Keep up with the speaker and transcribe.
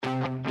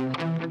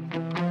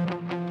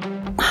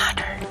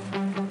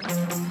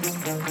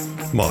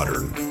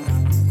Modern.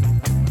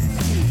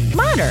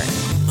 Modern.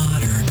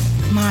 Modern.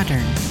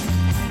 Modern.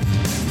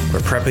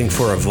 We're prepping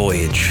for a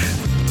voyage.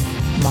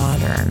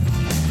 Modern.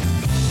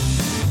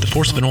 The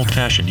force of an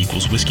old-fashioned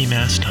equals whiskey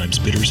mass times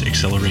bitters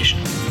acceleration.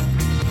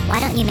 Why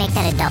don't you make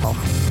that a double?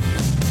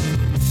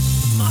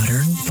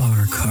 Modern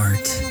bar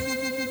cart.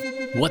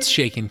 What's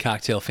shaking,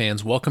 cocktail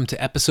fans? Welcome to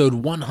episode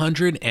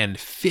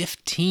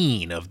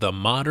 115 of the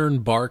Modern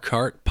Bar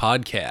Cart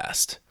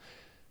podcast.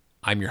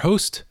 I'm your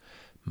host,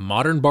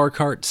 Modern Bar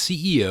Cart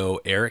CEO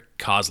Eric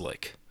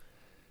Kozlik.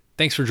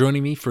 Thanks for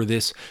joining me for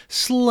this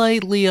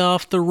slightly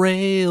off the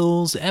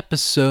rails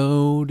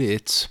episode.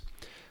 It's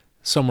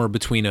somewhere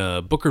between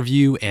a book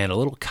review and a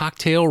little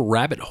cocktail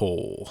rabbit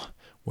hole,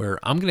 where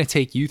I'm going to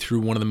take you through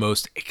one of the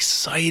most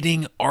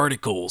exciting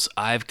articles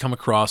I've come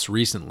across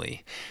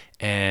recently,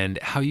 and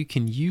how you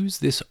can use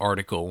this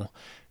article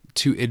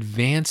to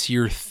advance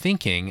your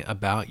thinking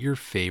about your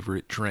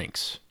favorite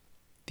drinks.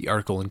 The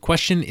article in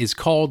question is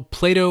called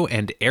Plato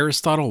and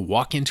Aristotle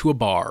Walk into a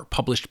Bar,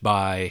 published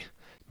by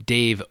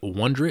Dave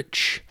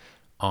Wondrich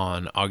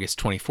on August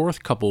 24th,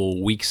 a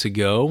couple weeks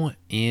ago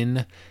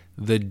in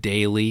the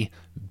Daily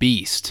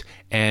Beast.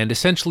 And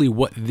essentially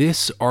what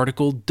this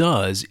article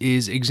does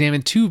is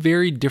examine two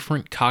very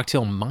different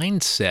cocktail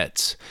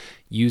mindsets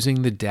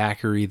using the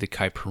daiquiri, the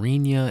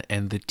caipirinha,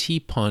 and the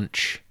tea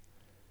punch,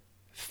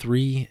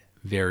 three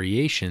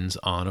variations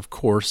on, of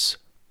course,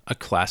 a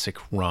classic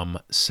rum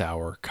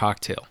sour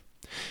cocktail.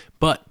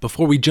 But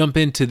before we jump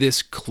into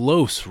this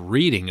close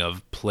reading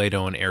of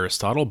Plato and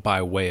Aristotle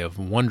by way of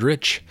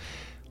Wondrich,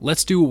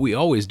 let's do what we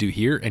always do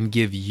here and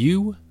give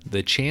you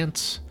the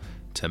chance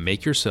to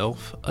make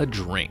yourself a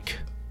drink.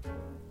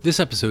 This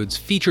episode's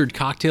featured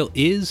cocktail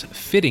is,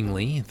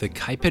 fittingly, the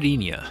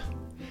caipirinha.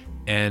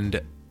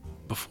 And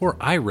before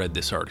I read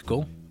this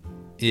article,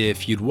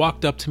 if you'd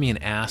walked up to me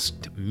and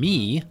asked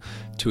me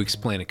to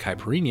explain a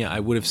caipirinha,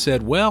 I would have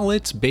said, well,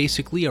 it's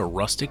basically a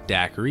rustic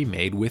daiquiri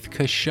made with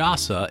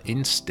cachaça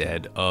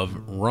instead of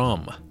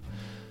rum.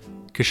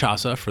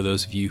 Cachaça, for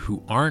those of you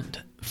who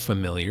aren't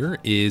familiar,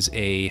 is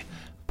a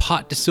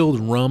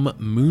pot-distilled rum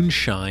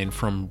moonshine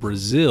from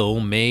Brazil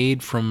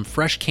made from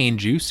fresh cane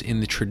juice in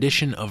the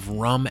tradition of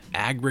rum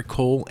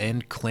agricole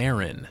and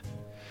clarin.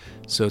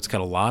 So it's got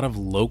a lot of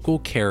local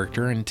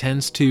character and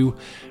tends to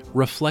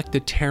reflect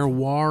the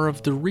terroir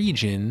of the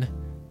region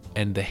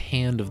and the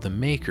hand of the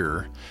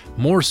maker,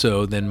 more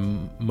so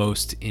than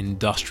most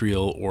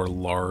industrial or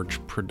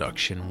large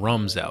production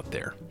rums out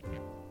there.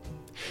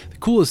 The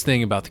coolest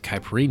thing about the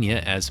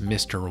caipirinha, as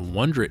Mr.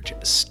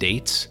 Wondrich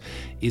states,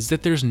 is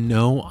that there's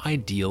no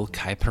ideal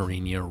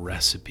caipirinha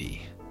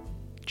recipe,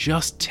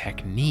 just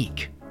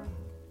technique.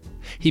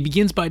 He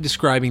begins by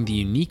describing the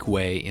unique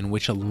way in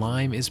which a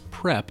lime is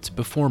prepped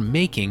before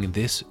making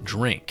this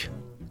drink.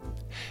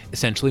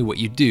 Essentially, what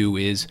you do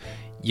is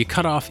you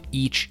cut off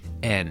each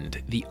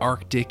end, the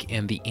Arctic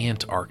and the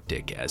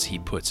Antarctic, as he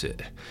puts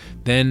it.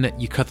 Then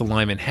you cut the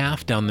lime in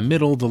half down the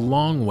middle the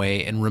long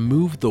way and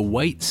remove the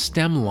white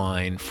stem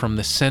line from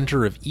the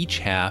center of each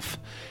half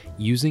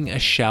using a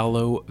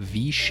shallow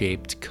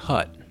V-shaped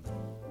cut.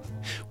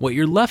 What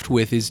you're left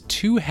with is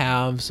two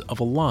halves of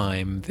a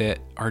lime that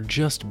are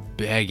just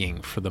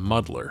begging for the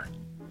muddler.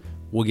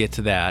 We'll get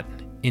to that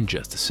in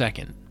just a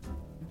second.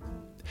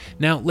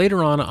 Now,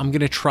 later on, I'm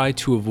going to try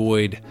to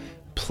avoid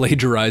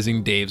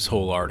plagiarizing Dave's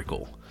whole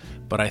article,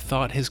 but I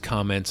thought his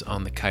comments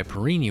on the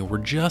caipirinha were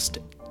just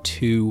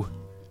too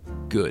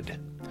good.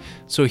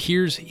 So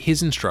here's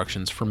his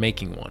instructions for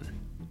making one.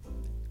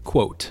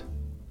 Quote,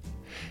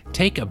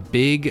 take a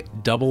big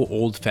double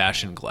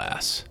old-fashioned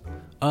glass,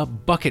 a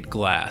bucket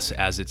glass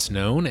as it's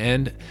known,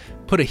 and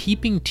put a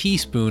heaping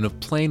teaspoon of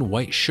plain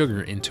white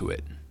sugar into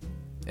it,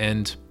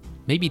 and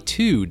maybe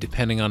two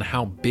depending on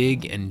how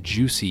big and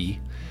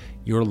juicy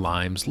your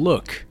limes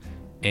look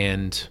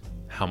and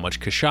how much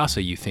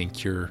cachaça you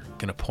think you're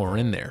gonna pour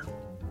in there.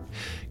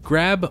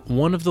 Grab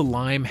one of the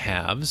lime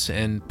halves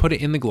and put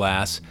it in the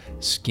glass,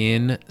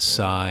 skin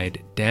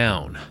side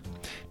down.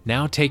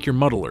 Now take your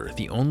muddler,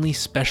 the only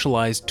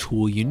specialized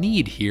tool you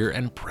need here,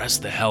 and press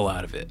the hell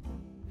out of it.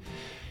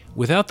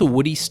 Without the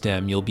woody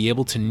stem, you'll be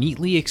able to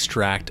neatly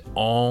extract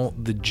all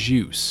the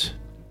juice.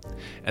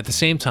 At the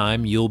same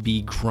time, you'll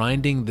be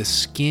grinding the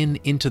skin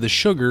into the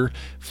sugar,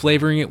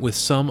 flavoring it with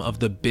some of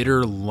the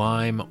bitter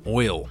lime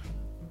oil.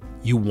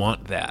 You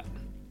want that.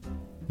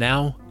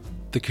 Now,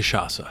 the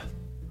cachaça.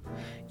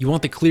 You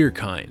want the clear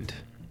kind.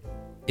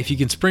 If you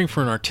can spring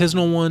for an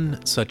artisanal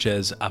one, such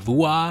as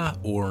Avua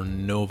or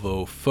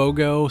Novo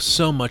Fogo,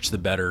 so much the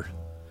better.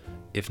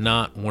 If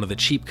not, one of the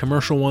cheap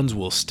commercial ones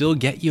will still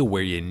get you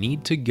where you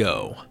need to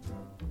go.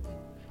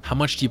 How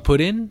much do you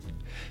put in?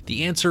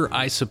 The answer,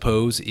 I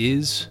suppose,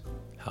 is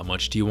how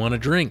much do you want to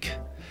drink?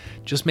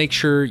 Just make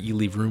sure you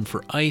leave room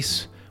for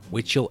ice,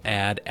 which you'll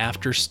add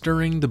after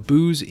stirring the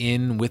booze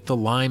in with the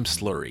lime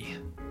slurry.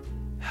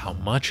 How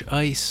much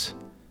ice?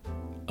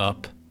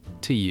 Up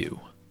to you.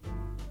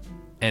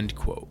 End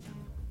quote.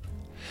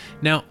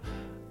 Now,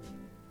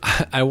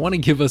 I want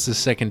to give us a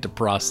second to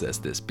process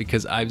this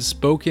because I've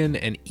spoken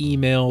and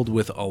emailed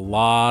with a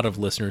lot of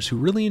listeners who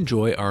really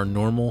enjoy our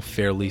normal,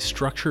 fairly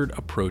structured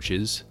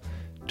approaches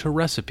to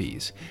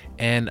recipes.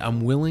 And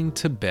I'm willing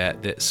to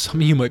bet that some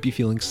of you might be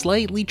feeling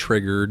slightly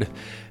triggered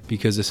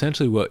because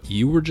essentially what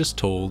you were just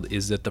told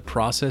is that the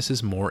process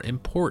is more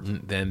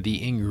important than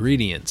the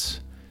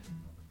ingredients.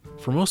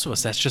 For most of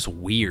us, that's just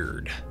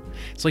weird.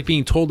 It's like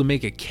being told to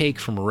make a cake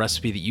from a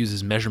recipe that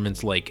uses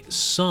measurements like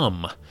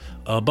some,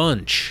 a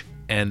bunch,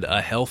 and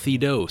a healthy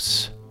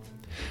dose.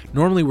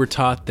 Normally we're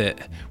taught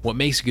that what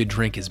makes a good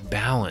drink is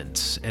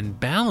balance, and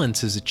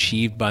balance is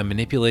achieved by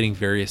manipulating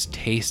various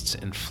tastes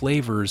and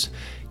flavors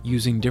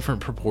using different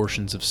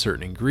proportions of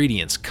certain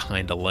ingredients,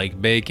 kinda like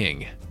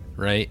baking,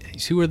 right? You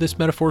see where this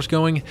metaphor's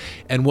going?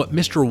 And what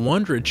Mr.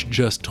 Wondrich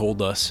just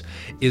told us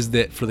is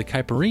that for the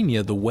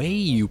caipirinha, the way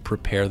you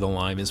prepare the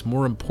lime is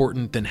more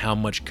important than how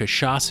much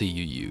cachaça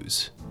you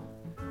use.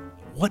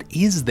 What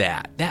is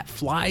that? That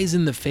flies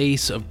in the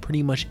face of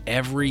pretty much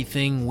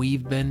everything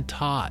we've been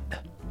taught.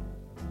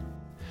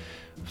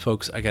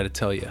 Folks, I gotta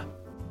tell you,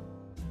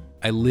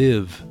 I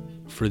live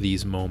for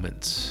these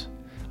moments.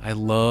 I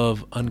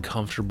love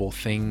uncomfortable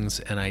things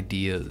and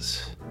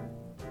ideas.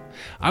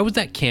 I was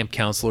that camp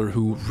counselor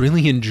who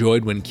really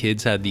enjoyed when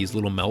kids had these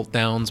little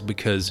meltdowns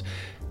because,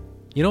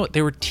 you know what,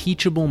 they were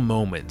teachable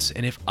moments,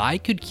 and if I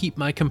could keep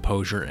my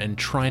composure and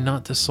try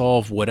not to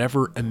solve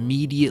whatever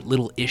immediate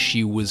little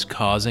issue was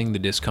causing the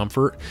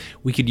discomfort,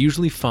 we could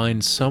usually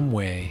find some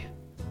way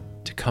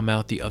to come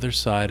out the other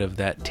side of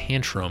that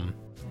tantrum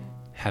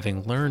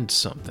having learned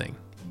something.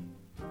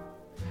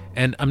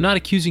 And I'm not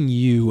accusing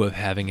you of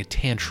having a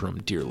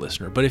tantrum, dear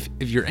listener, but if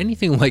you're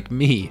anything like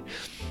me,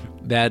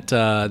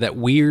 that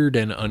weird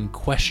and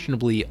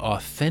unquestionably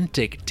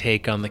authentic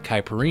take on the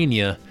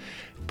caipirinha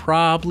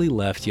probably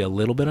left you a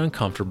little bit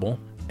uncomfortable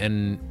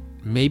and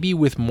maybe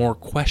with more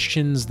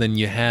questions than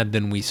you had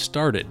when we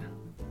started.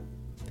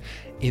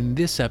 In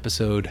this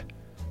episode,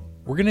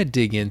 we're going to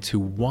dig into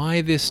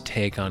why this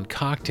take on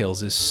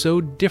cocktails is so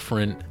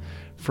different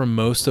from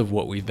most of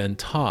what we've been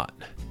taught,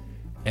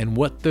 and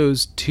what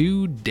those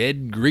two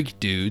dead Greek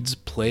dudes,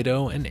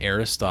 Plato and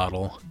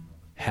Aristotle,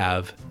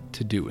 have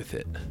to do with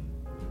it.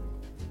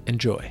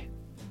 Enjoy.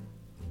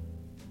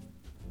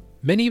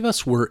 Many of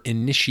us were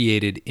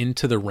initiated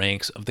into the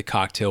ranks of the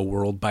cocktail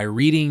world by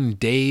reading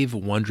Dave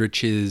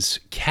Wondrich's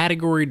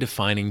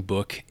category-defining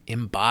book,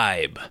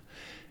 Imbibe.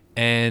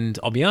 And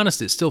I'll be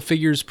honest, it still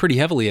figures pretty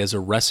heavily as a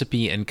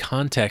recipe and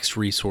context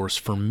resource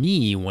for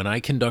me when I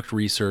conduct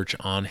research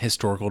on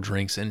historical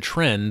drinks and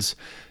trends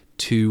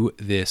to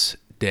this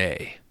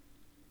day.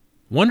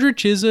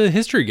 Wondrich is a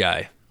history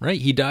guy,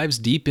 right? He dives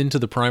deep into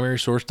the primary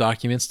source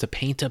documents to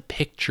paint a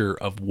picture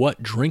of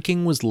what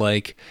drinking was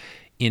like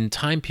in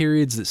time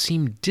periods that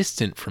seem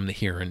distant from the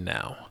here and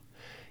now,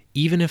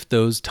 even if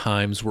those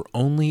times were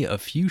only a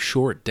few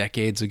short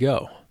decades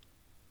ago.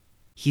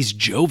 He's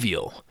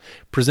jovial,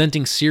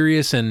 presenting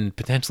serious and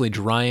potentially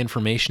dry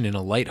information in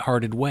a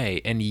lighthearted way,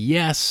 and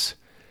yes,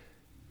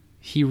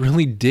 he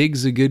really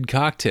digs a good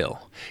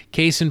cocktail.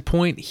 Case in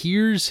point,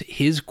 here's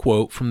his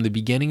quote from the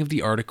beginning of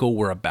the article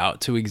we're about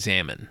to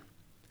examine.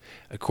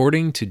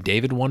 According to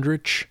David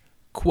Wondrich,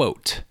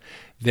 quote,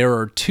 "There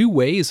are 2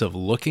 ways of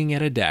looking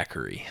at a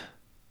daiquiri."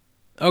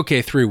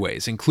 Okay, 3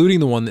 ways, including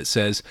the one that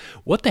says,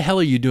 "What the hell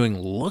are you doing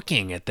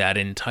looking at that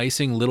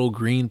enticing little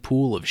green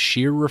pool of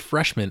sheer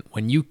refreshment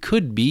when you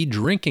could be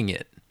drinking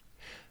it?"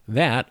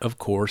 That, of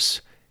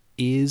course,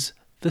 is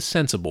the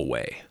sensible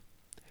way.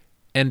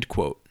 End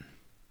quote.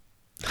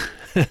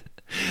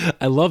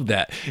 I love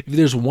that. If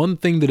there's one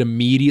thing that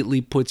immediately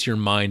puts your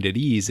mind at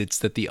ease, it's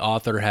that the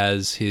author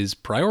has his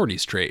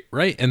priorities straight,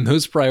 right? And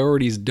those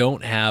priorities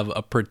don't have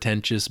a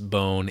pretentious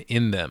bone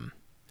in them.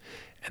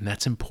 And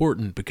that's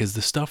important because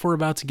the stuff we're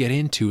about to get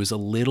into is a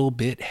little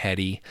bit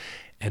heady,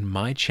 and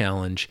my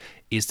challenge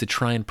is to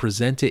try and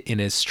present it in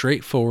as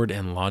straightforward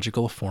and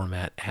logical a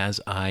format as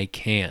I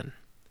can.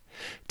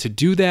 To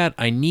do that,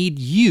 I need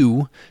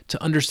you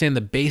to understand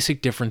the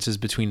basic differences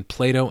between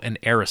Plato and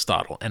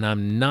Aristotle, and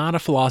I'm not a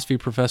philosophy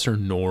professor,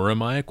 nor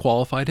am I a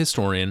qualified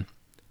historian,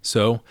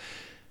 so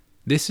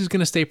this is going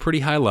to stay pretty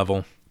high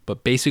level,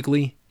 but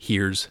basically,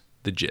 here's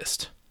the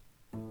gist.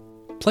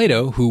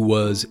 Plato, who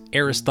was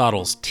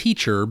Aristotle's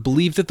teacher,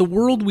 believed that the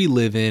world we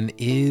live in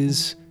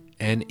is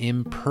an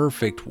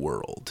imperfect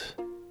world,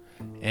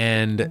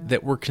 and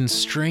that we're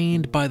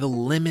constrained by the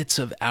limits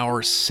of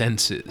our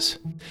senses.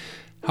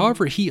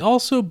 However, he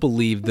also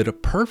believed that a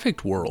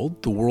perfect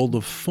world, the world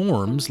of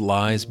forms,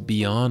 lies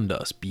beyond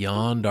us,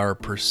 beyond our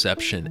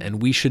perception,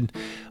 and we should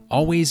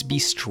always be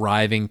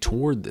striving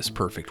toward this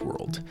perfect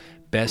world,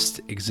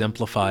 best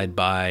exemplified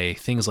by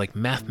things like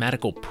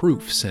mathematical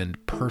proofs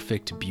and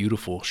perfect,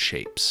 beautiful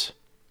shapes.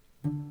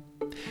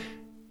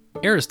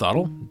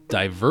 Aristotle,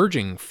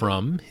 diverging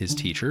from his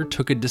teacher,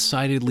 took a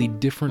decidedly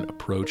different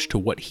approach to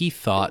what he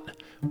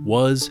thought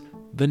was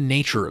the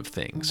nature of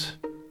things.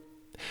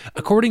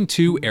 According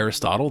to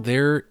Aristotle,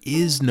 there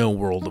is no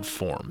world of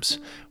forms.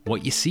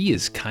 What you see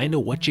is kind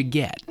of what you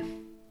get.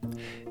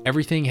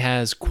 Everything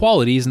has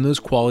qualities, and those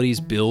qualities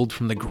build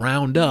from the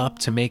ground up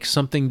to make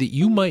something that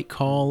you might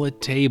call a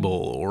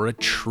table or a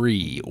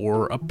tree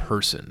or a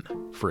person,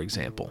 for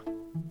example.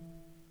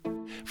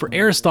 For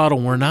Aristotle,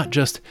 we're not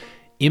just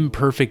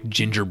imperfect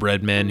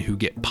gingerbread men who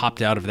get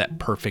popped out of that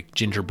perfect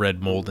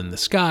gingerbread mold in the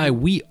sky.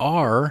 We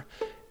are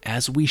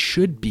as we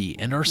should be,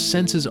 and our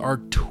senses are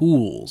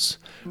tools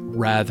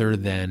rather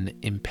than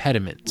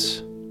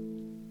impediments.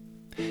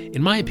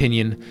 In my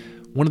opinion,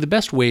 one of the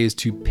best ways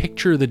to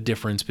picture the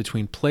difference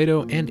between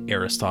Plato and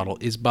Aristotle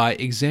is by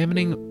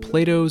examining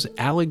Plato's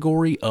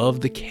allegory of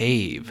the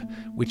cave,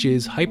 which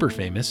is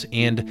hyper-famous,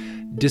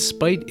 and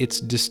despite its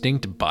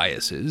distinct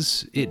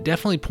biases, it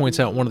definitely points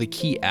out one of the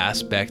key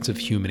aspects of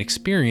human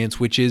experience,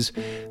 which is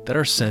that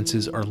our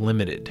senses are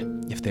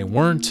limited. If they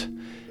weren't,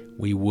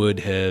 we would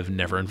have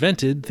never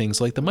invented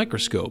things like the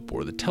microscope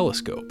or the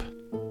telescope.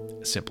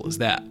 As simple as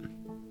that.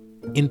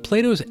 In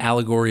Plato's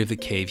allegory of the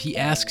cave, he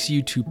asks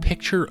you to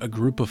picture a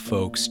group of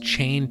folks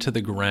chained to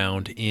the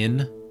ground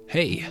in,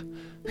 hey,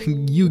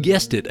 you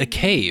guessed it, a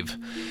cave.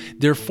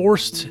 They're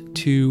forced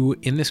to,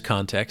 in this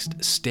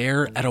context,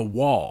 stare at a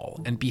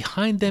wall, and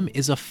behind them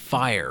is a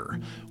fire,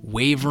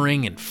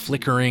 wavering and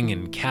flickering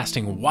and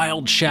casting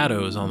wild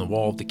shadows on the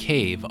wall of the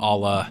cave, a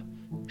la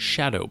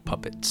shadow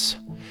puppets.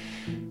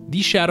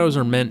 These shadows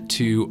are meant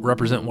to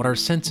represent what our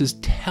senses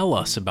tell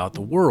us about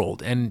the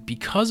world, and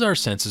because our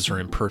senses are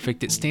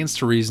imperfect, it stands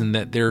to reason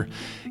that they're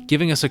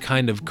giving us a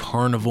kind of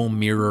carnival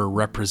mirror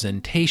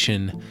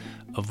representation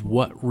of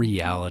what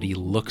reality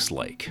looks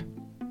like.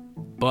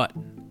 But,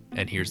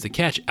 and here's the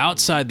catch,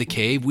 outside the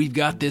cave, we've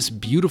got this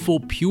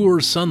beautiful,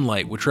 pure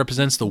sunlight, which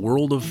represents the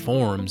world of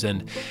forms,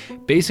 and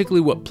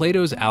basically what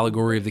Plato's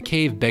allegory of the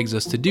cave begs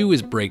us to do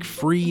is break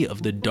free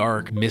of the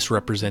dark,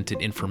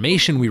 misrepresented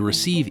information we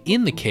receive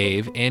in the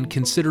cave and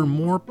consider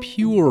more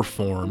pure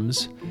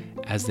forms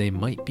as they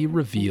might be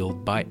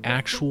revealed by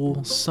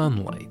actual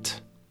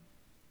sunlight.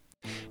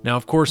 Now,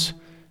 of course,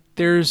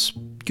 there's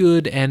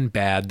good and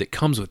bad that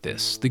comes with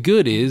this. The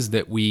good is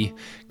that we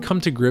come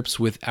to grips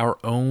with our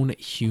own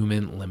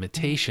human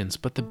limitations,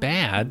 but the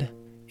bad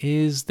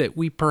is that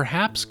we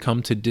perhaps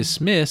come to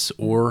dismiss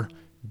or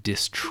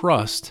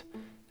distrust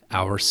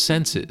our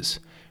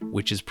senses,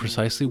 which is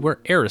precisely where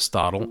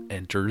Aristotle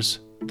enters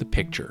the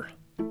picture.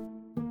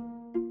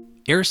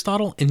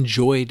 Aristotle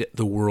enjoyed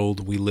the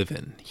world we live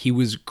in. He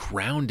was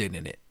grounded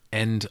in it,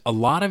 and a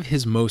lot of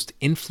his most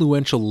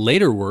influential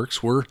later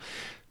works were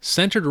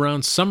centered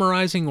around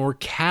summarizing or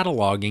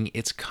cataloging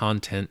its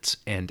contents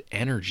and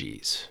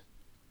energies.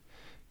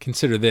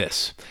 Consider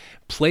this.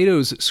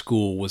 Plato's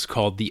school was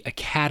called the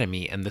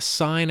Academy, and the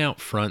sign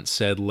out front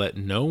said, "Let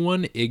no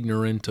one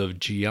ignorant of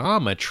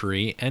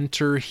geometry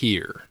enter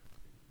here."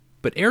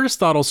 But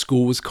Aristotle's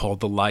school was called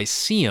the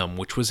Lyceum,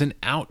 which was an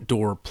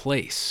outdoor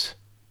place.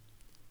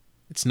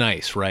 It's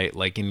nice, right?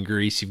 Like in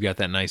Greece, you've got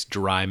that nice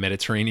dry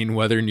Mediterranean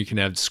weather, and you can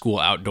have school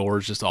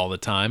outdoors just all the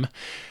time.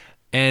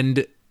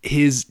 And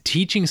his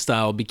teaching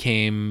style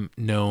became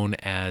known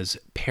as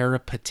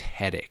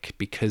peripatetic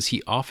because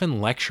he often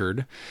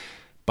lectured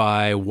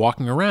by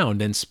walking around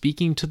and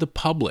speaking to the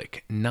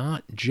public,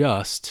 not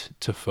just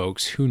to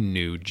folks who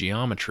knew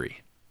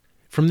geometry.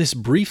 From this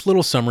brief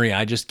little summary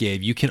I just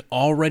gave, you can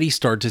already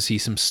start to see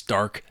some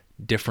stark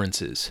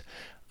differences.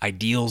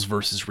 Ideals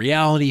versus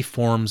reality,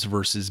 forms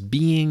versus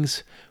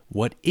beings,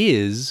 what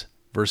is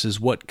versus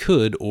what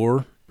could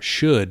or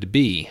should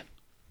be.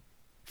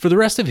 For the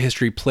rest of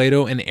history,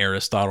 Plato and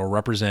Aristotle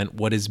represent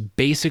what is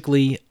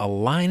basically a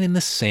line in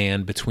the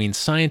sand between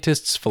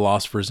scientists,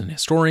 philosophers, and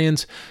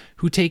historians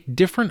who take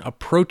different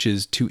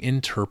approaches to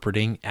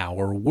interpreting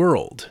our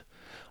world.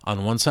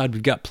 On one side,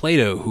 we've got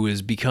Plato, who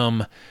has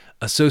become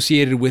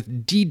associated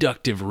with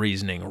deductive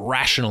reasoning,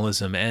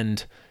 rationalism,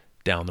 and,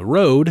 down the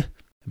road,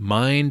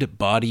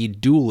 mind-body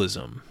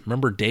dualism.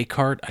 Remember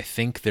Descartes, I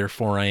think,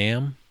 therefore I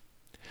am?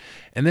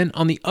 And then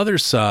on the other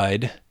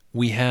side,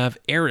 we have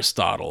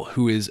Aristotle,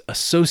 who is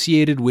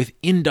associated with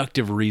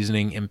inductive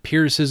reasoning,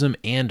 empiricism,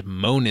 and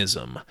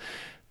monism,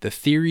 the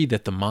theory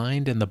that the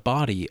mind and the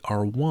body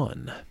are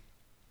one.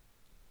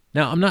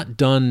 Now, I'm not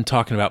done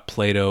talking about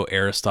Plato,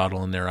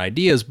 Aristotle, and their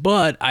ideas,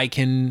 but I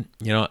can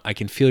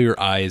feel your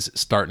eyes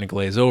starting to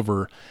glaze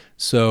over.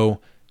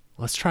 So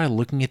let's try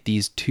looking at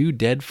these two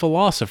dead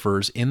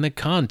philosophers in the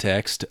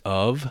context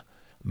of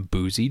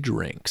boozy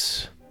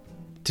drinks.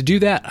 To do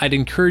that, I'd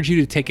encourage you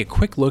to take a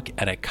quick look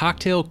at a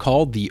cocktail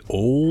called the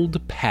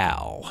Old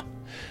Pal.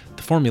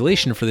 The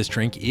formulation for this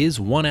drink is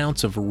 1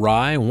 ounce of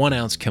rye, 1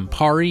 ounce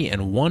Campari,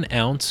 and 1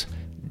 ounce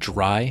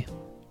dry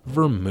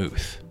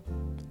vermouth.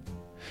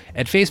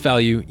 At face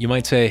value, you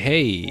might say,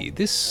 hey,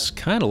 this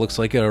kind of looks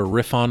like a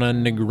riff on a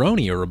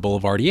Negroni or a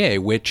Boulevardier,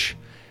 which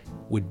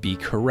would be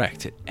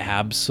correct. It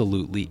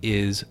absolutely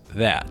is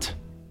that.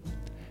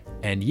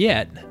 And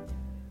yet,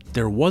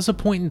 there was a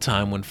point in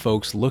time when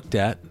folks looked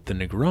at the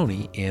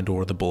Negroni and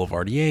or the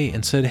Boulevardier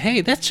and said,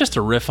 hey, that's just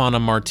a riff on a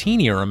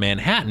martini or a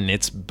Manhattan.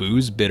 It's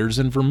booze, bitters,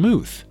 and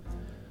vermouth.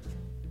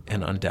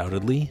 And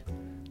undoubtedly,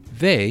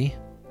 they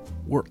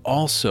were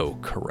also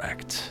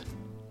correct.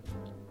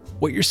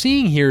 What you're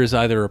seeing here is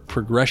either a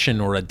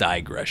progression or a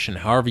digression,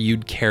 however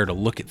you'd care to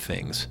look at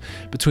things,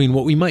 between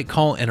what we might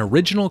call an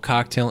original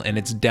cocktail and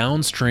its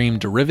downstream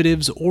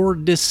derivatives or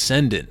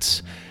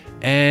descendants.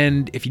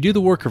 And if you do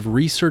the work of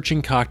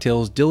researching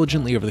cocktails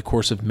diligently over the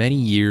course of many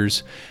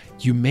years,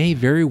 you may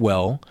very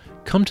well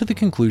come to the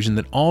conclusion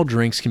that all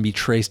drinks can be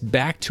traced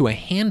back to a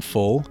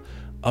handful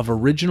of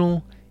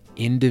original,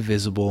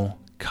 indivisible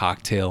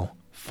cocktail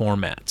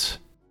formats.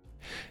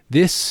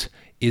 This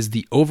is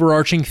the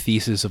overarching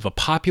thesis of a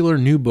popular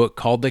new book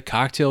called The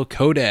Cocktail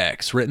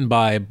Codex, written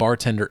by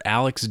bartender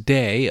Alex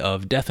Day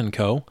of Death &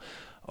 Co.,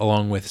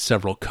 along with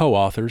several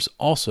co-authors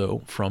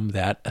also from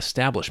that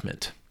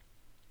establishment.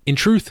 In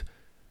truth,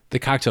 the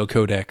Cocktail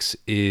Codex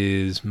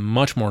is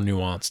much more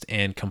nuanced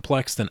and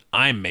complex than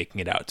I'm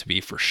making it out to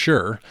be, for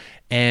sure,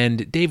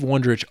 and Dave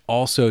Wondrich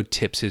also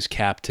tips his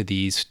cap to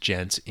these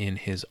gents in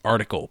his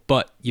article.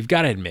 But you've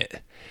got to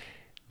admit,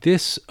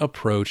 this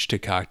approach to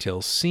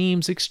cocktails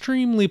seems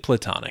extremely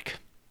platonic.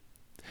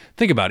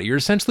 Think about it. You're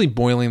essentially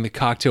boiling the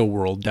cocktail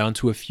world down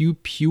to a few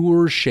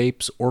pure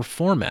shapes or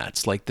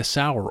formats like the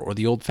sour or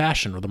the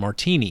old-fashioned or the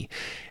martini,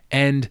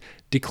 and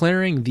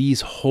declaring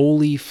these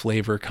holy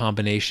flavor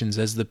combinations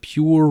as the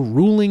pure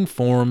ruling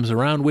forms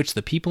around which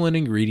the people and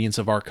ingredients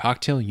of our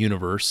cocktail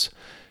universe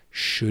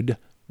should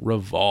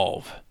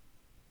revolve.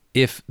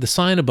 If the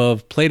sign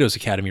above Plato's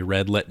Academy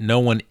read, "Let no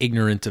one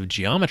ignorant of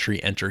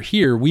geometry enter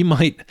here," we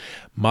might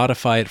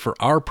modify it for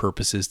our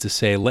purposes to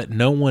say, "Let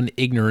no one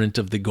ignorant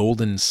of the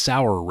golden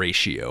sour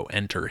ratio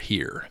enter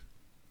here."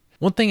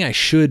 One thing I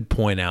should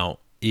point out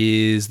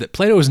is that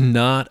Plato is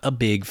not a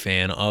big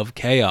fan of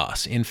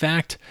chaos. In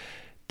fact,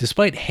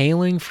 despite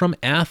hailing from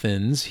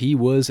Athens, he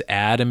was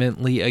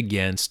adamantly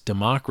against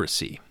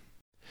democracy.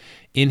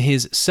 In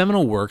his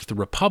seminal work, The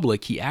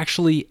Republic, he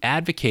actually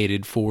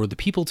advocated for the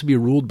people to be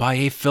ruled by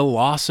a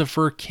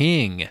philosopher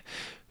king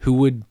who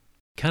would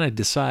kind of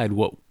decide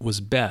what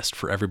was best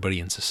for everybody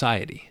in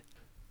society.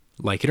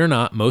 Like it or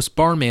not, most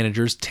bar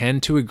managers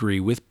tend to agree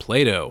with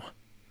Plato.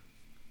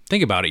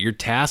 Think about it. You're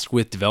tasked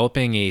with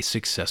developing a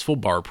successful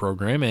bar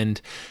program,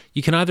 and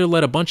you can either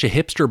let a bunch of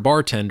hipster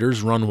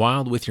bartenders run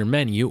wild with your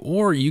menu,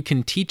 or you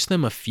can teach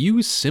them a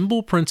few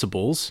simple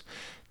principles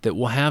that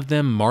will have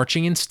them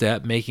marching in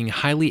step, making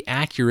highly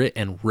accurate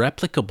and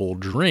replicable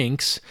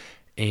drinks,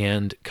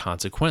 and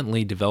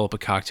consequently develop a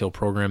cocktail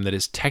program that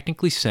is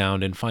technically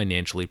sound and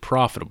financially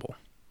profitable.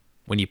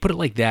 When you put it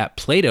like that,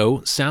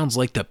 Plato sounds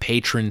like the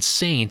patron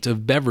saint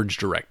of beverage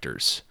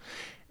directors.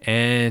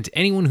 And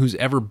anyone who's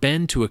ever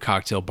been to a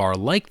cocktail bar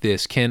like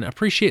this can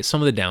appreciate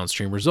some of the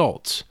downstream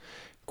results.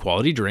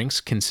 Quality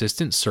drinks,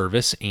 consistent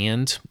service,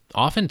 and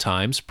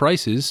oftentimes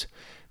prices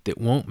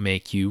that won't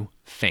make you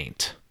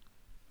faint.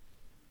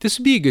 This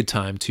would be a good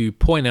time to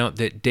point out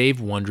that Dave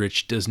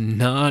Wondrich does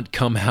not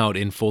come out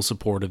in full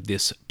support of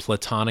this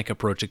Platonic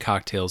approach to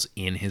cocktails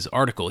in his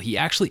article. He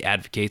actually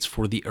advocates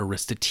for the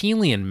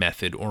Aristotelian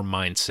method or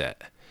mindset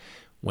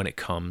when it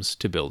comes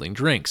to building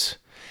drinks.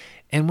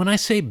 And when I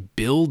say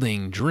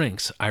building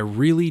drinks, I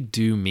really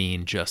do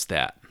mean just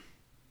that.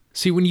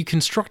 See, when you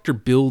construct or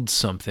build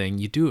something,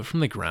 you do it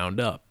from the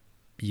ground up.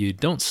 You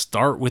don't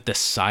start with the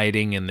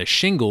siding and the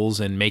shingles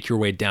and make your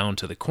way down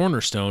to the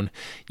cornerstone.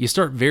 You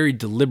start very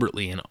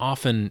deliberately and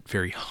often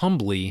very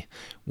humbly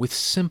with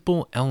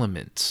simple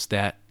elements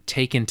that,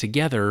 taken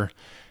together,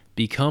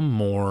 become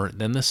more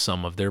than the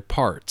sum of their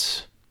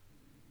parts.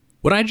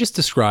 What I just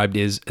described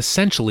is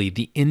essentially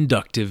the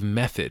inductive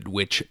method,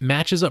 which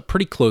matches up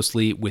pretty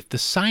closely with the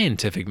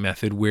scientific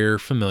method we're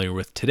familiar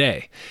with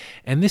today.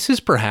 And this is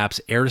perhaps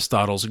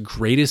Aristotle's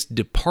greatest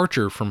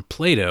departure from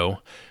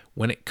Plato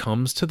when it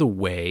comes to the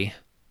way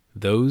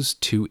those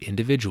two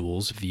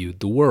individuals viewed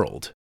the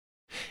world.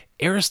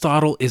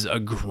 Aristotle is a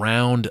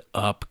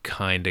ground-up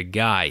kind of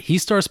guy. He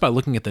starts by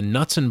looking at the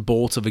nuts and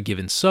bolts of a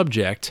given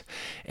subject,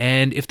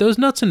 and if those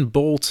nuts and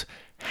bolts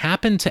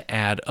happen to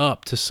add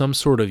up to some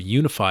sort of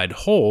unified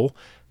whole,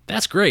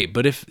 that's great.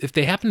 But if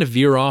they happen to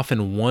veer off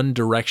in one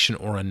direction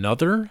or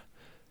another,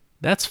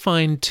 that's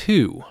fine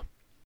too.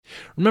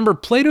 Remember,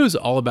 Plato's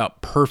all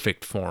about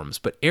perfect forms,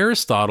 but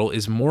Aristotle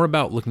is more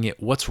about looking at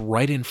what's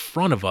right in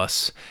front of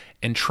us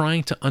and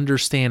trying to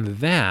understand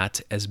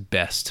that as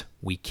best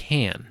we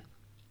can.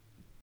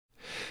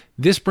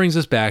 This brings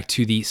us back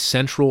to the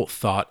central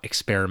thought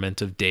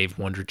experiment of Dave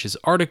Wondrich's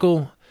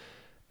article.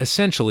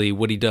 Essentially,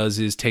 what he does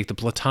is take the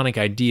Platonic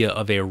idea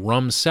of a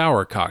rum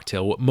sour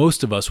cocktail, what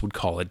most of us would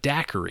call a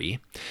daiquiri,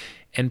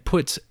 and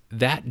puts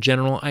that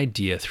general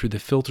idea through the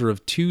filter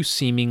of two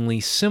seemingly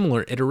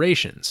similar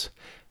iterations,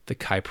 the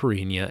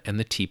caipirinha and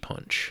the tea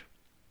punch.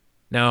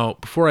 Now,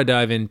 before I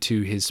dive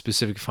into his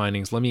specific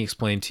findings, let me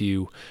explain to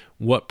you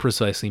what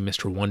precisely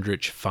Mr.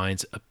 Wondrich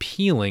finds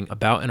appealing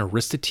about an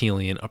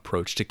Aristotelian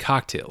approach to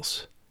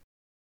cocktails.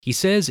 He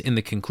says in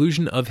the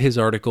conclusion of his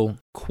article,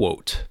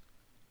 quote,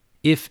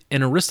 "If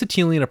an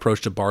Aristotelian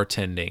approach to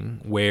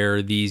bartending,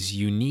 where these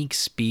unique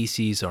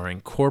species are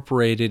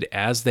incorporated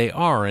as they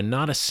are and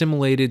not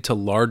assimilated to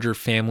larger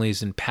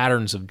families and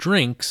patterns of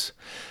drinks,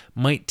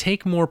 might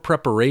take more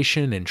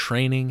preparation and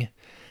training,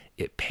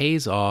 it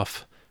pays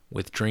off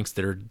with drinks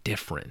that are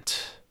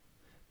different,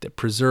 that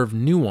preserve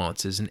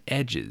nuances and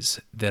edges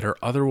that are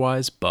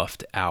otherwise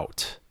buffed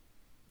out.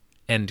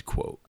 End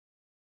quote.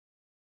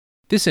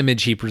 This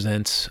image he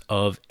presents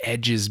of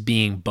edges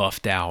being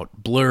buffed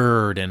out,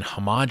 blurred, and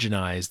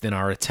homogenized in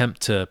our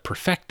attempt to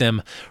perfect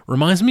them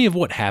reminds me of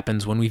what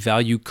happens when we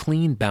value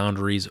clean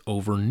boundaries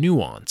over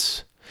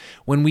nuance.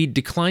 When we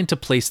decline to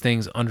place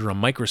things under a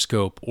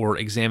microscope or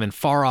examine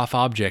far-off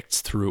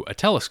objects through a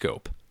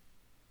telescope.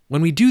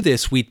 When we do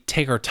this, we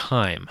take our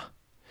time.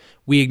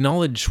 We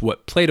acknowledge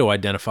what Plato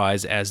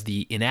identifies as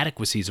the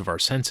inadequacies of our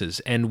senses,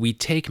 and we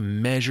take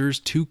measures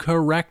to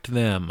correct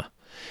them.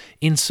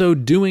 In so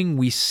doing,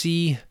 we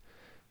see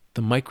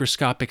the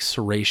microscopic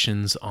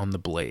serrations on the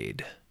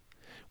blade.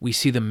 We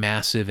see the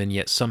massive and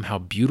yet somehow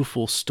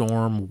beautiful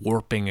storm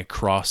warping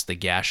across the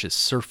gaseous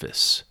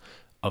surface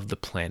of the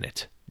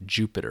planet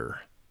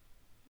Jupiter.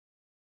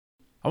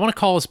 I want to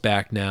call us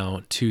back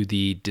now to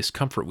the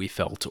discomfort we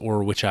felt,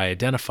 or which I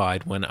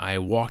identified when I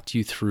walked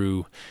you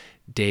through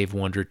Dave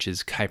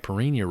Wondrich's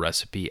caipirinha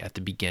recipe at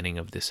the beginning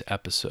of this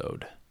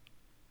episode.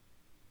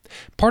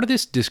 Part of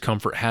this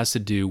discomfort has to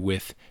do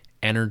with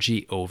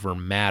energy over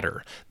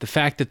matter. The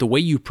fact that the way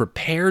you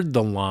prepared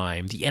the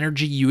lime, the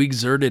energy you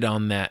exerted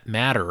on that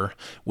matter,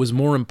 was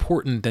more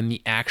important than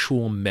the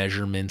actual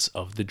measurements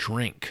of the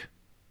drink.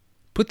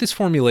 Put this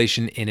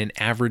formulation in an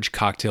average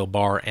cocktail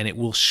bar and it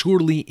will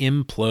surely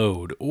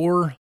implode,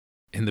 or,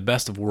 in the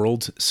best of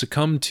worlds,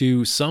 succumb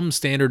to some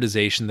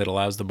standardization that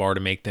allows the bar to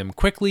make them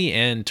quickly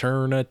and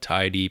turn a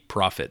tidy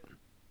profit.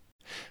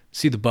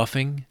 See the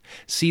buffing?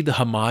 See the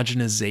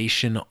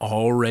homogenization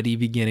already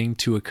beginning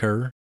to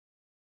occur?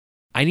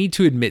 I need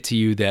to admit to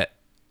you that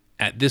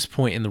at this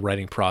point in the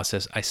writing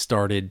process, I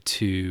started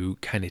to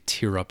kind of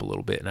tear up a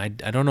little bit, and I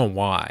don't know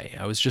why.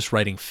 I was just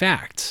writing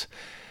facts.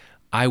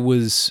 I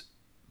was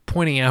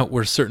pointing out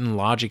where certain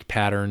logic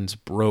patterns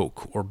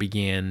broke or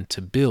began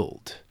to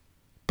build.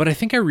 But I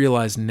think I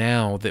realize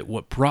now that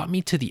what brought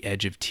me to the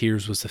edge of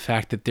tears was the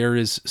fact that there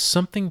is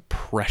something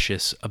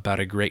precious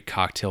about a great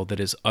cocktail that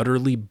is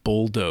utterly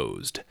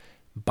bulldozed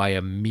by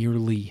a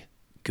merely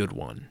good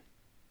one.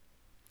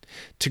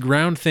 To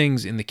ground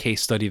things in the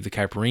case study of the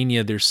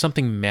caipirinha, there's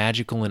something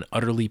magical and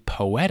utterly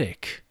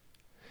poetic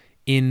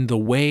in the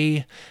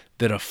way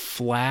that a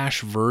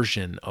flash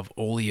version of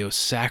oleo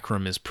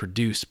sacrum is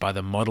produced by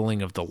the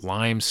muddling of the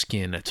lime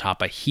skin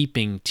atop a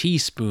heaping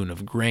teaspoon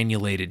of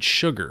granulated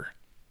sugar.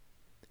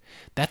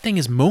 That thing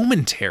is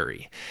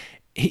momentary.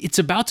 It's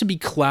about to be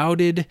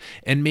clouded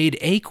and made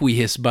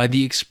aqueous by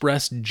the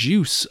expressed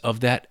juice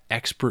of that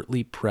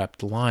expertly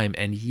prepped lime,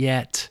 and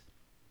yet,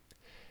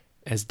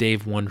 as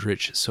Dave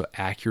Wondrich so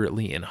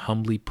accurately and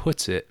humbly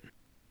puts it,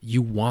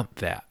 you want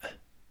that.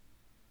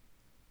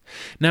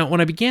 Now,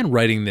 when I began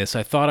writing this,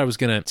 I thought I was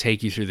going to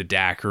take you through the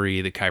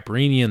daiquiri, the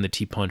caipirinha, and the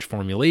tea punch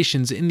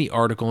formulations in the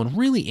article and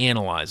really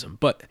analyze them.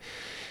 But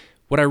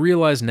what I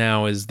realize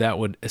now is that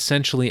would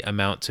essentially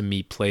amount to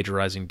me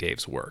plagiarizing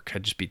Dave's work.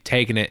 I'd just be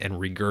taking it and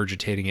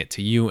regurgitating it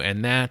to you,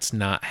 and that's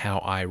not how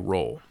I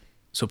roll.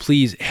 So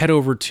please head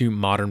over to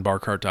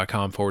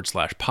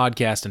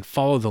modernbarcart.com/podcast and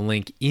follow the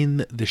link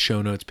in the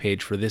show notes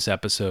page for this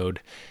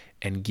episode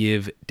and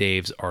give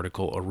Dave's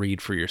article a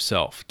read for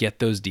yourself. Get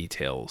those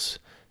details.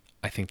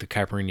 I think the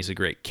caipirinha is a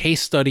great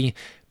case study,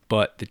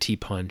 but the tea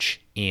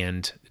punch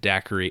and the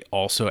daiquiri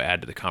also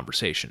add to the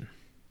conversation.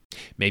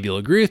 Maybe you'll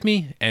agree with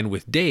me and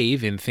with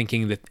Dave in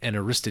thinking that an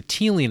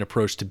Aristotelian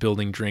approach to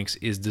building drinks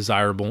is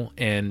desirable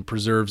and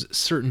preserves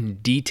certain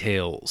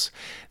details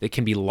that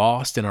can be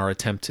lost in our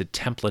attempt to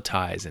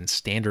templatize and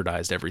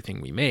standardize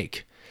everything we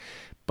make.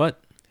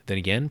 But then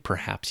again,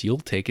 perhaps you'll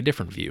take a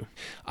different view.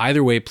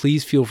 Either way,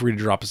 please feel free to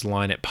drop us a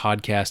line at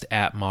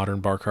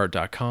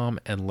podcast@modernbarcart.com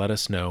and let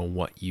us know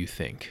what you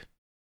think.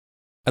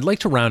 I'd like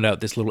to round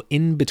out this little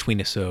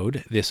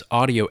in-between-isode, this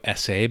audio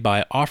essay,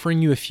 by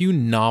offering you a few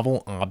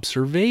novel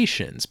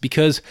observations,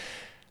 because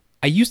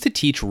I used to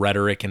teach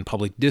rhetoric and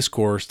public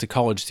discourse to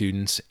college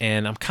students,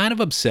 and I'm kind of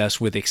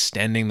obsessed with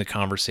extending the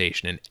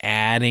conversation and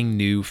adding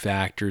new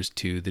factors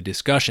to the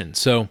discussion.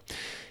 So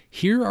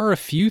here are a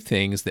few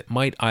things that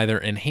might either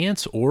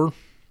enhance or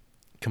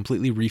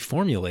completely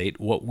reformulate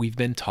what we've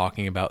been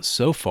talking about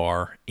so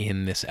far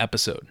in this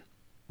episode.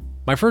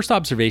 My first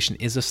observation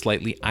is a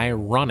slightly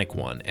ironic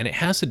one, and it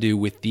has to do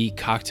with the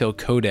cocktail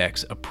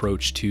codex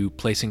approach to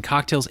placing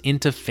cocktails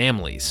into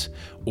families,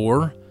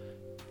 or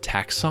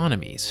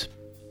taxonomies.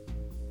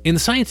 In the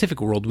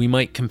scientific world, we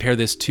might compare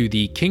this to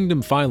the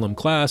kingdom, phylum,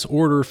 class,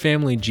 order,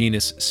 family,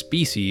 genus,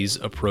 species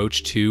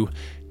approach to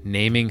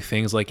naming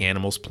things like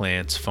animals,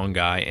 plants,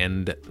 fungi,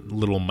 and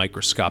little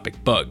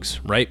microscopic bugs,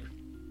 right?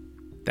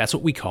 That's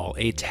what we call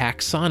a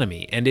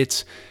taxonomy, and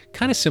it's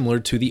kind of similar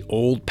to the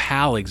old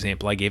pal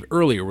example I gave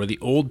earlier, where the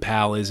old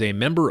pal is a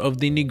member of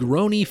the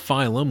Negroni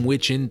phylum,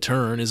 which in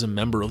turn is a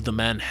member of the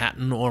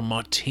Manhattan or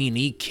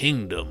Martini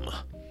kingdom.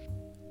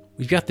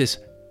 We've got this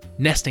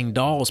nesting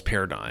dolls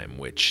paradigm,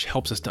 which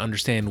helps us to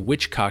understand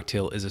which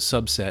cocktail is a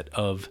subset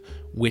of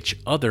which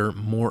other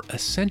more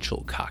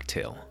essential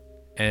cocktail,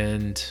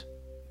 and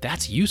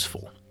that's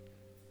useful.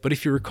 But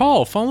if you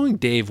recall, following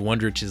Dave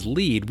Wondrich's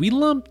lead, we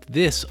lumped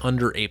this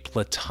under a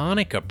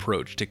Platonic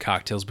approach to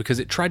cocktails because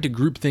it tried to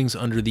group things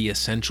under the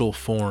essential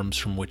forms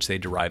from which they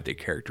derive their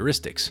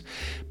characteristics.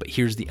 But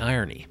here's the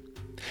irony.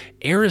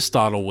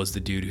 Aristotle was the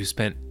dude who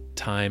spent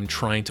time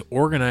trying to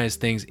organize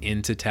things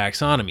into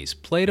taxonomies.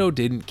 Plato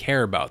didn't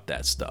care about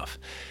that stuff.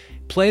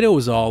 Plato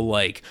was all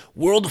like,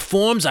 world of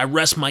forms, I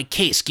rest my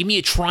case. Give me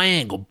a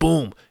triangle.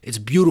 Boom. It's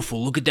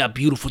beautiful. Look at that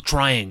beautiful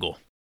triangle.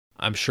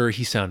 I'm sure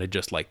he sounded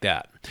just like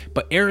that.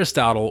 But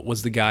Aristotle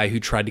was the guy who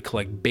tried to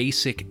collect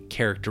basic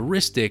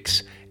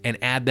characteristics and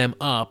add them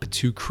up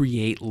to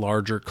create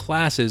larger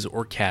classes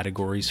or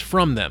categories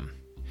from them.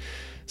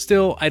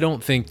 Still, I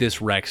don't think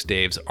this wrecks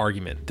Dave's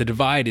argument. The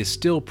divide is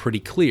still pretty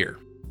clear.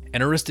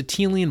 An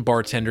Aristotelian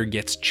bartender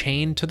gets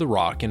chained to the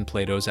rock in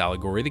Plato's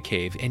allegory of the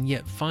cave and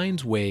yet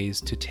finds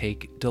ways to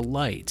take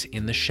delight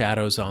in the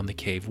shadows on the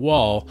cave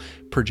wall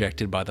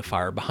projected by the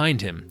fire behind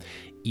him,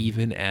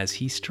 even as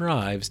he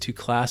strives to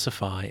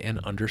classify and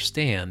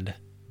understand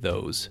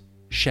those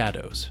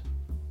shadows.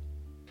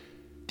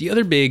 The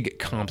other big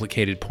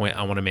complicated point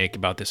I want to make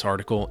about this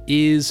article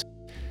is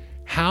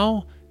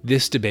how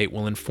this debate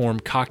will inform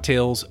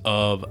cocktails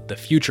of the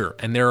future.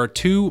 And there are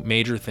two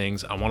major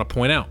things I want to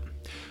point out.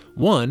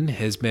 One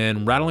has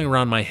been rattling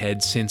around my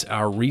head since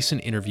our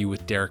recent interview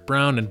with Derek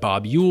Brown and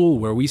Bob Ewell,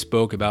 where we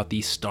spoke about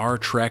the Star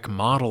Trek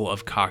model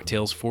of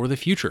cocktails for the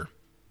future.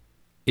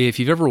 If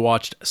you've ever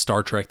watched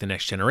Star Trek The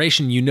Next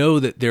Generation, you know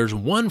that there's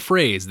one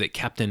phrase that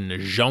Captain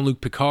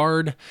Jean-Luc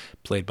Picard,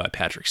 played by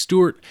Patrick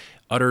Stewart,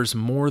 utters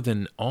more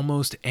than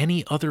almost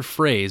any other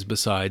phrase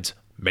besides,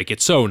 "Make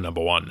it so,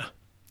 number one."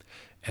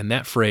 And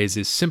that phrase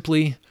is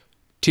simply,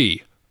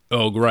 "Tea,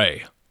 Earl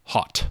Grey,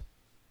 hot."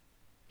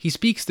 He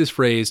speaks this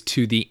phrase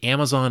to the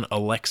Amazon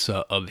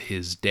Alexa of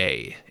his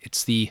day.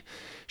 It's the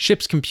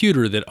ship's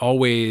computer that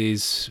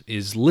always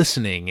is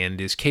listening and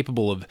is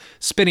capable of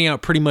spitting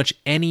out pretty much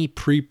any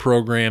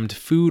pre-programmed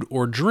food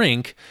or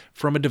drink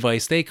from a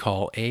device they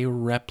call a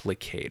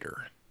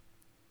replicator.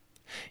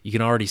 You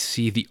can already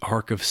see the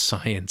arc of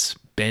science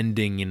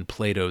bending in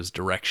Plato's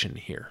direction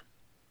here.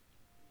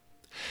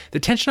 The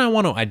tension I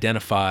want to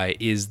identify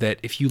is that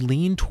if you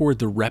lean toward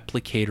the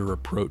replicator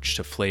approach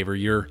to flavor,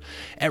 you're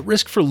at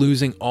risk for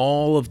losing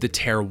all of the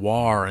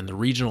terroir and the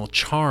regional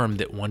charm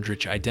that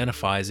Wondrich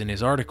identifies in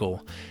his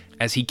article,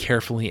 as he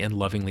carefully and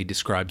lovingly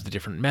describes the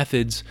different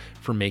methods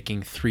for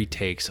making 3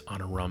 takes on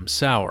a rum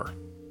sour.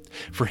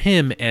 For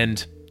him,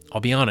 and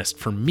I'll be honest,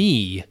 for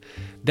me,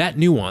 that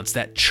nuance,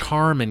 that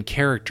charm and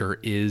character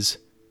is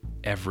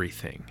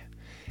everything.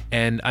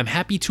 And I'm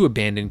happy to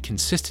abandon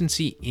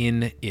consistency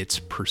in its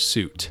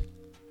pursuit.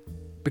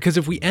 Because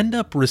if we end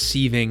up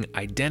receiving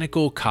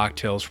identical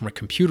cocktails from a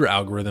computer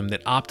algorithm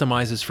that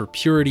optimizes for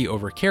purity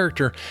over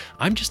character,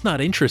 I'm just not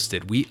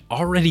interested. We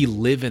already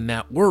live in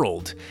that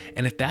world.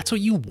 And if that's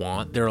what you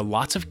want, there are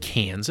lots of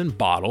cans and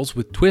bottles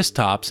with twist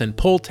tops and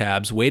pull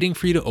tabs waiting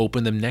for you to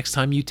open them next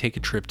time you take a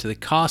trip to the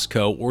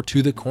Costco or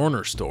to the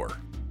corner store.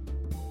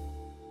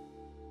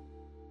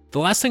 The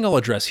last thing I'll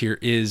address here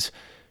is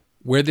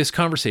where this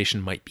conversation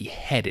might be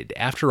headed.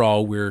 After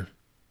all, we're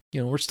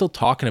still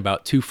talking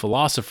about 2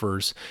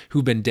 philosophers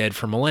who've been dead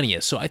for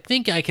millennia. So I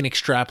think I can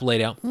extrapolate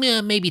out,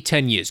 maybe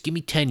 10 years. Give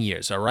me 10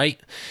 years, all right?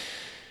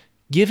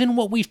 Given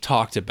what we've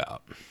talked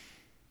about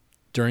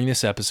during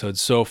this episode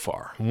so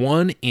far,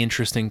 one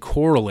interesting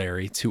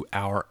corollary to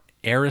our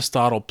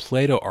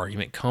Aristotle-Plato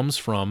argument comes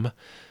from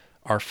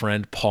our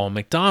friend Paul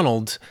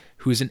McDonald,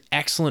 who's an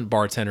excellent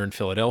bartender in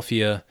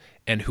Philadelphia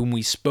and whom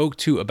we spoke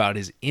to about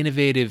his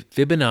innovative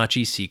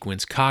Fibonacci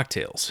sequence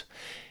cocktails.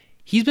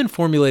 He's been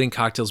formulating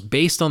cocktails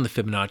based on the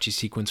Fibonacci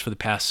sequence for the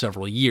past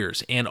several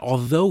years, and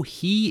although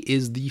he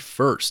is the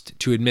first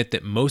to admit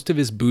that most of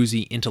his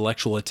boozy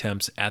intellectual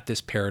attempts at this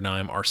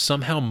paradigm are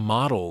somehow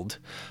modeled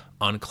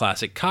on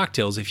classic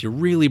cocktails, if you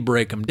really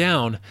break them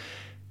down,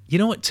 you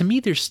know what? To me,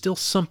 there's still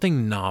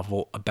something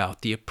novel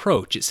about the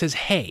approach. It says,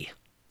 hey,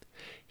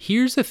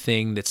 here's a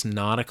thing that's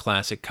not a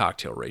classic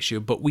cocktail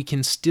ratio, but we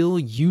can still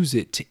use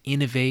it to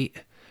innovate,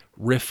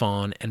 riff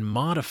on, and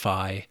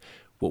modify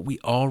what we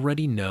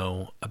already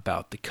know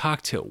about the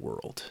cocktail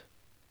world.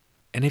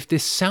 And if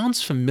this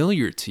sounds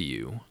familiar to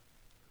you,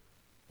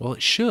 well,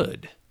 it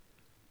should.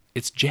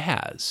 It's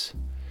jazz.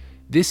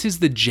 This is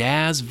the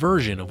jazz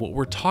version of what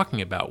we're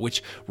talking about,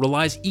 which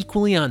relies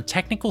equally on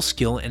technical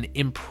skill and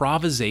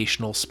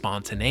improvisational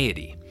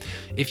spontaneity.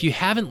 If you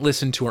haven't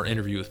listened to our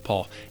interview with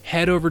Paul,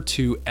 head over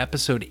to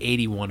episode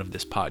 81 of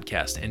this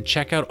podcast and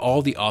check out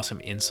all the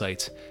awesome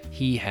insights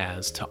he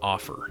has to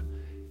offer.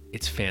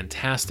 It's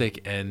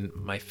fantastic, and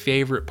my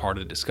favorite part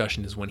of the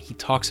discussion is when he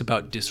talks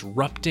about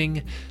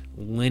disrupting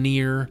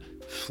linear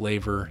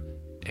flavor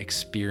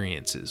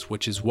experiences,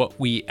 which is what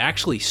we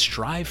actually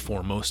strive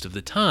for most of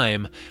the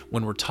time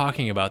when we're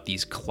talking about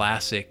these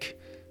classic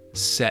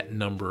set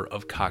number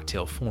of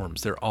cocktail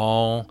forms. They're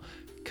all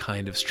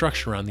kind of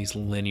structured around these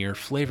linear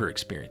flavor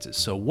experiences.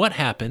 So what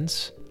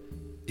happens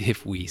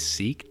if we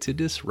seek to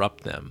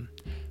disrupt them?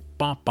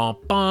 Bom, bom,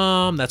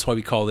 bom. That's why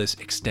we call this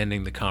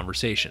extending the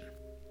conversation.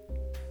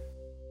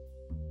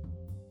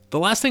 The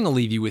last thing I'll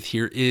leave you with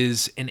here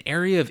is an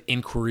area of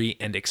inquiry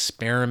and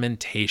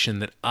experimentation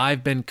that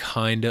I've been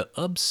kinda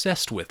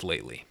obsessed with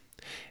lately.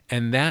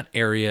 And that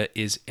area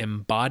is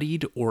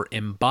embodied or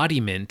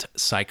embodiment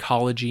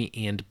psychology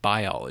and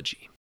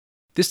biology.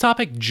 This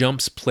topic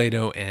jumps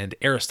Plato and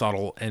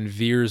Aristotle and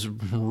veers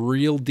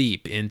real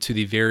deep into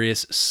the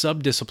various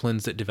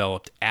subdisciplines that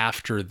developed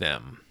after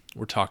them.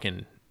 We're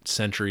talking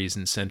centuries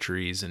and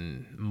centuries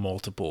and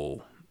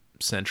multiple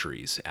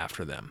centuries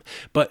after them.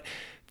 But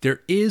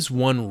there is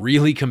one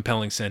really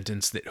compelling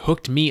sentence that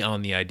hooked me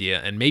on the idea,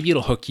 and maybe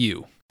it'll hook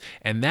you.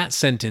 And that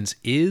sentence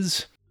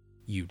is,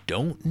 you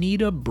don't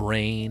need a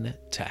brain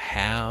to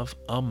have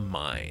a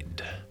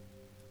mind.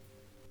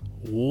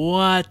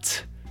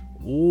 What?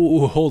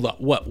 Ooh, hold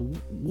up.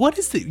 What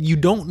is the, you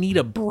don't need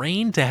a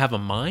brain to have a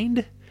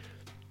mind?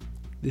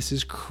 This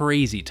is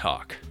crazy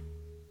talk.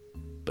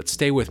 But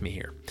stay with me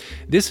here.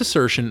 This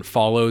assertion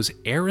follows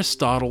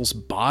Aristotle's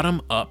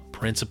bottom-up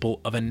principle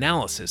of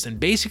analysis. And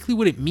basically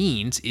what it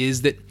means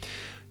is that,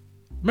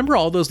 remember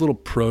all those little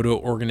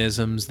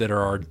proto-organisms that are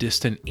our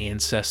distant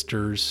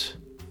ancestors?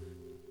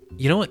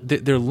 You know what?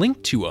 They're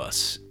linked to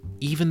us,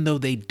 even though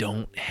they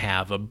don't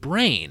have a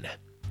brain.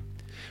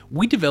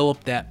 We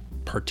developed that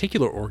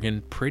particular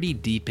organ pretty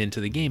deep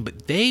into the game,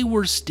 but they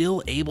were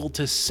still able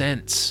to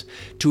sense,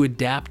 to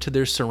adapt to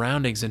their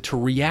surroundings, and to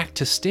react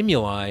to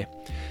stimuli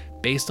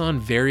based on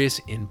various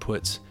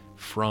inputs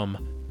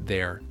from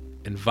their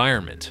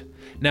environment.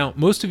 Now,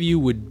 most of you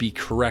would be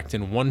correct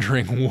in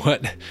wondering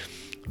what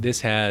this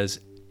has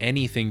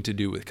anything to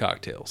do with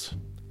cocktails.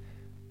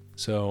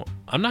 So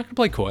I'm not going to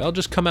play coy. I'll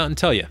just come out and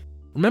tell you.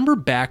 Remember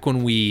back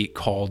when we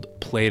called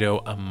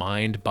Plato a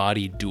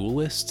mind-body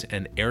dualist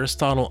and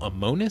Aristotle a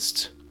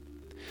monist?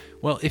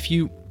 Well, if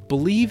you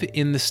believe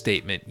in the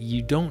statement,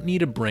 you don't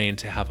need a brain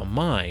to have a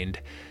mind,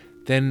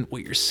 then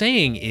what you're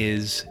saying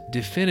is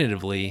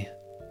definitively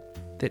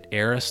that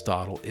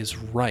Aristotle is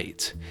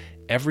right.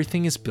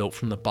 Everything is built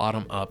from the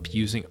bottom up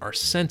using our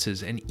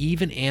senses, and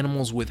even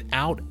animals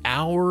without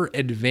our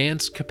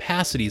advanced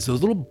capacities, those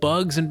little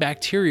bugs and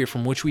bacteria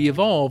from which we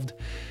evolved,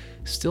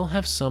 still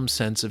have some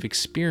sense of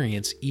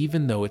experience,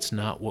 even though it's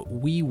not what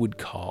we would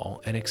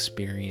call an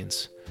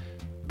experience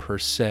per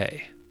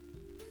se.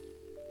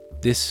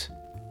 This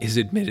is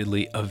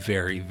admittedly a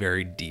very,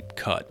 very deep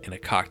cut in a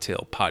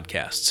cocktail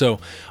podcast. So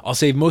I'll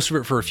save most of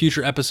it for a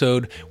future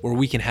episode where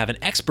we can have an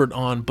expert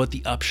on, but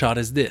the upshot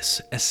is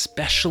this,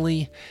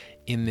 especially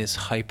in this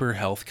hyper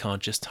health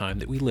conscious time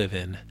that we live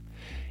in,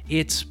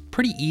 it's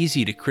pretty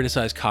easy to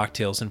criticize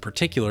cocktails in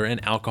particular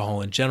and alcohol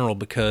in general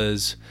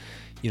because,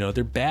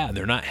 they're bad.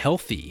 They're not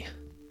healthy.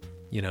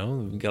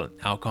 We've got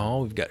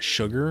alcohol, we've got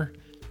sugar.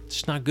 It's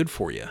just not good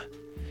for you.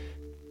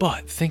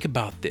 But think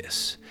about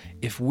this.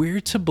 If we're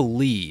to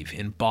believe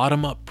in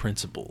bottom-up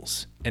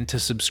principles and to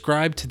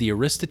subscribe to the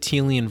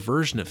Aristotelian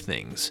version of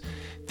things,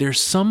 there's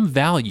some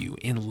value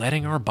in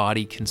letting our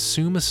body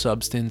consume a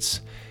substance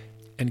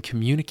and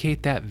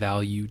communicate that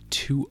value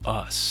to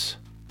us.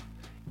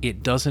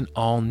 It doesn't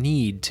all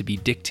need to be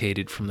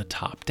dictated from the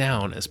top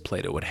down as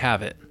Plato would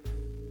have it.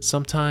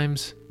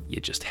 Sometimes you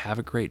just have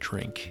a great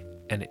drink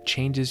and it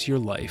changes your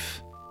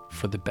life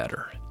for the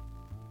better.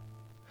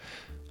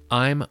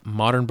 I'm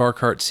Modern Bar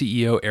Cart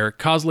CEO Eric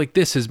Kozlik.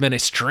 This has been a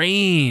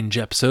strange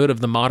episode of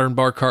the Modern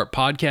Bar Cart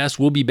podcast.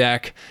 We'll be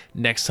back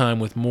next time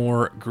with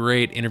more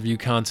great interview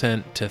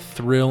content to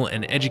thrill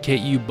and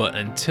educate you. But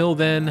until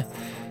then,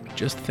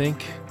 just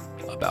think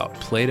about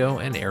Plato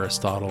and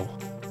Aristotle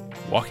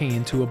walking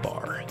into a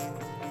bar.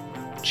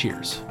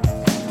 Cheers.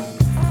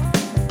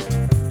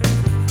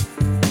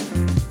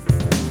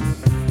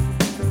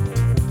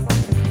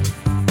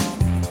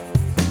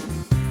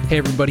 Hey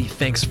everybody,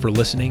 thanks for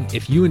listening.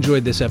 If you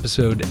enjoyed this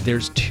episode,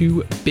 there's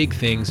two big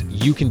things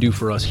you can do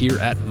for us here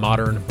at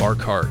Modern Bar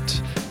Cart.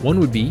 One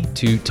would be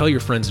to tell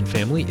your friends and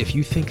family if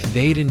you think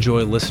they'd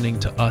enjoy listening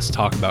to us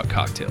talk about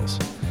cocktails.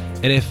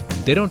 And if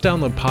they don't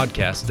download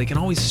podcasts, they can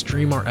always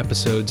stream our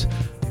episodes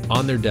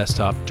on their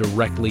desktop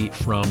directly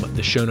from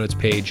the show notes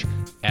page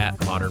at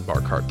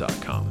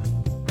modernbarcart.com.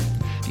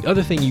 The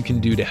other thing you can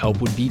do to help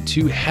would be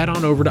to head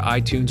on over to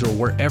iTunes or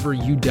wherever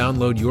you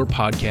download your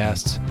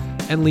podcasts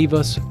and leave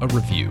us a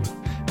review.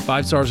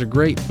 5 stars are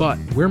great, but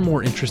we're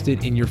more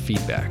interested in your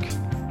feedback.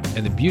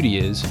 And the beauty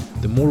is,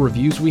 the more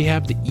reviews we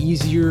have, the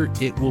easier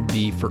it will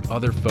be for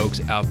other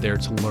folks out there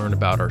to learn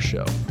about our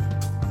show.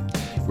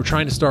 We're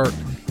trying to start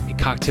a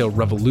cocktail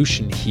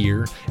revolution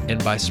here,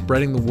 and by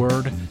spreading the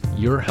word,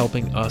 you're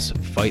helping us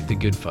fight the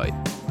good fight.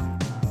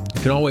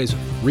 You can always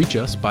reach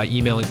us by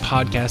emailing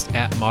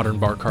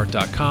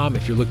podcast@modernbarcart.com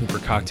if you're looking for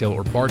cocktail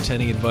or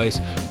bartending advice,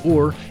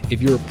 or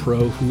if you're a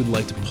pro who would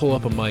like to pull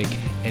up a mic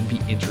and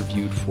be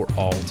interviewed for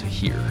all to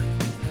hear.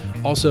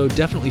 Also,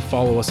 definitely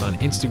follow us on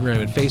Instagram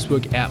and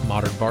Facebook at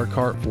Modern Bar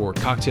Cart for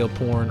cocktail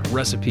porn,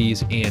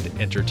 recipes, and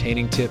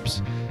entertaining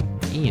tips.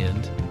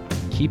 And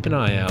keep an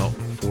eye out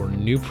for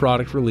new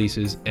product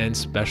releases and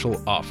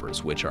special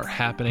offers, which are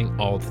happening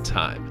all the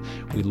time.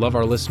 We love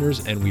our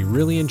listeners, and we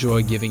really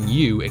enjoy giving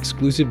you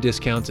exclusive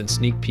discounts and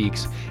sneak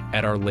peeks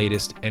at our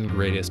latest and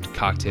greatest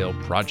cocktail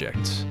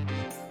projects.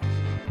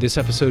 This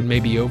episode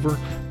may be over,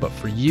 but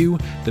for you,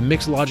 the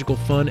mixological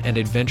fun and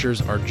adventures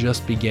are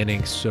just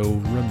beginning, so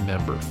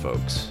remember,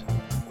 folks,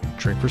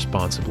 drink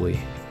responsibly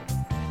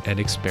and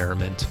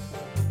experiment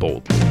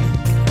boldly.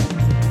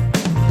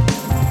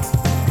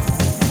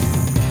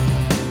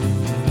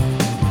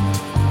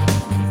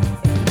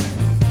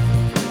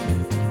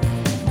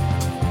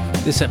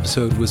 This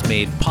episode was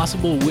made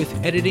possible with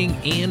editing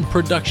and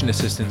production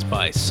assistance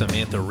by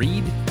Samantha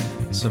Reed,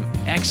 some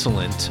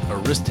excellent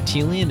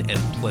Aristotelian and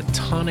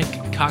Platonic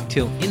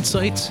cocktail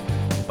insights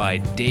by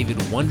David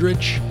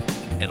Wondrich,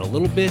 and a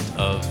little bit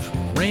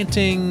of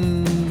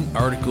ranting,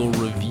 article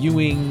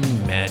reviewing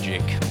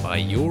magic by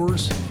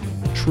yours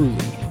truly.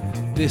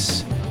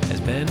 This has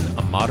been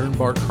a Modern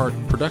Bar Cart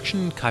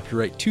production,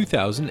 copyright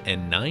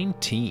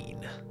 2019.